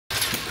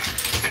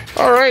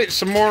All right,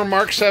 some more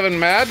Mark 7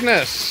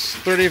 madness,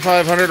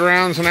 3,500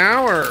 rounds an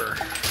hour.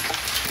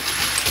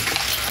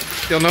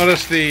 You'll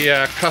notice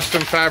the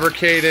custom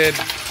fabricated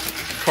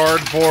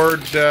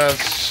cardboard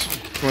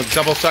with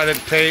double-sided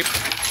tape.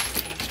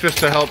 It's just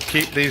to help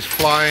keep these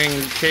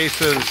flying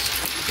cases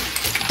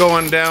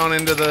going down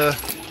into the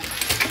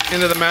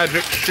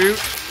magic chute.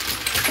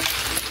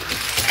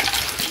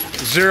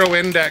 Zero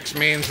index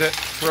means it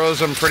throws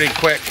them pretty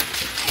quick,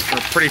 or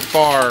pretty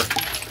far.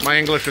 My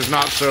English is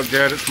not so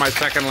good, it's my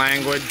second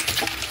language.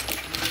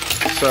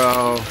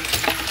 So,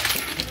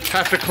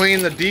 have to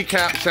clean the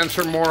decap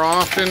sensor more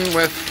often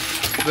with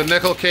the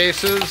nickel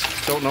cases.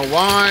 Don't know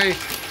why.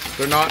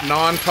 They're not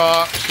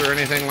non-tops or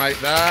anything like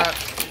that.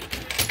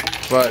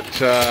 But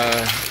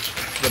the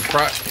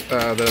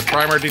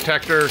primer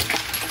detector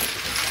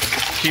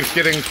keeps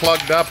getting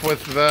plugged up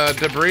with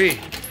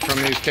debris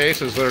from these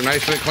cases. They're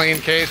nicely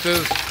clean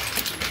cases.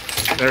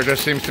 There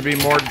just seems to be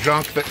more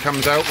junk that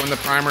comes out when the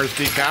primer is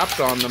decapped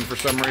on them for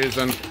some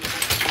reason.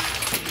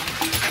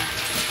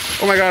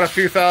 Oh my god, a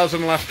few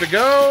thousand left to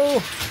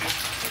go.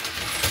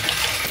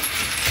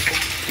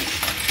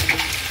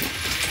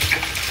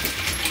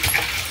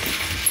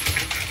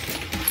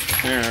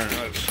 Here,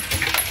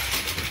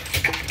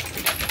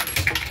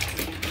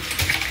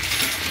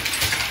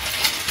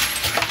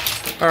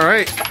 all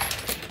right.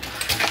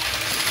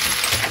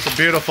 It's a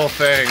beautiful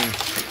thing.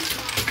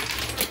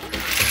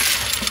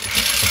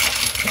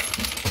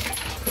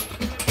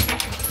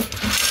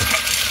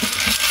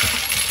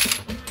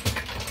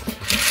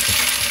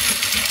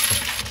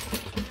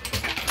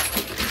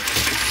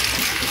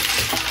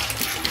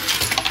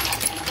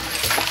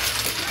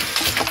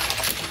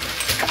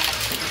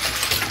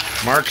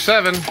 Mark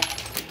 7,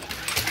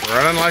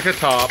 running like a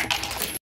top.